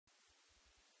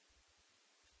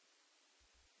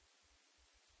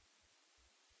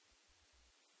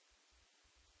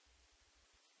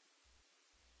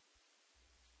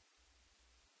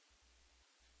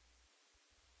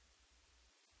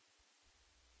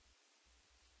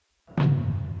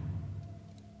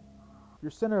Your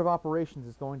center of operations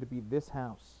is going to be this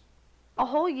house. A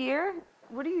whole year?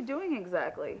 What are you doing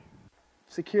exactly?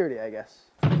 Security, I guess.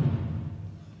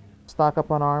 Stock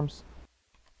up on arms.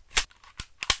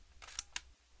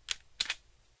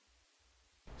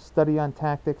 Study on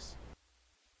tactics.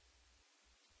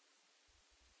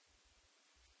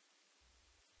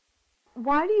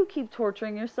 Why do you keep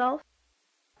torturing yourself?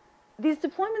 These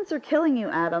deployments are killing you,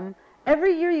 Adam.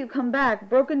 Every year you come back,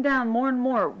 broken down more and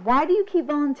more. Why do you keep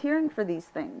volunteering for these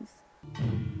things?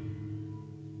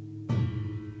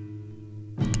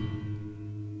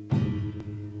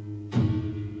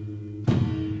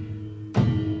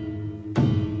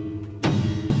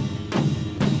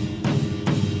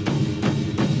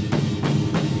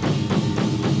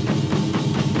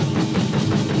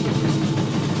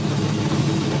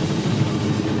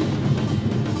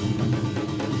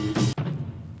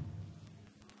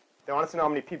 They want us to know how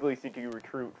many people you think you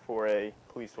recruit for a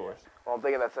police force. Well, I'm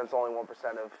thinking that since only 1%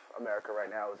 of America right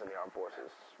now is in the armed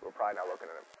forces, we're probably not looking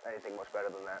at anything much better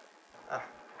than that.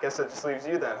 Guess that just leaves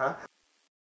you then, huh?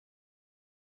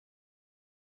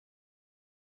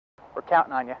 We're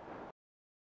counting on you.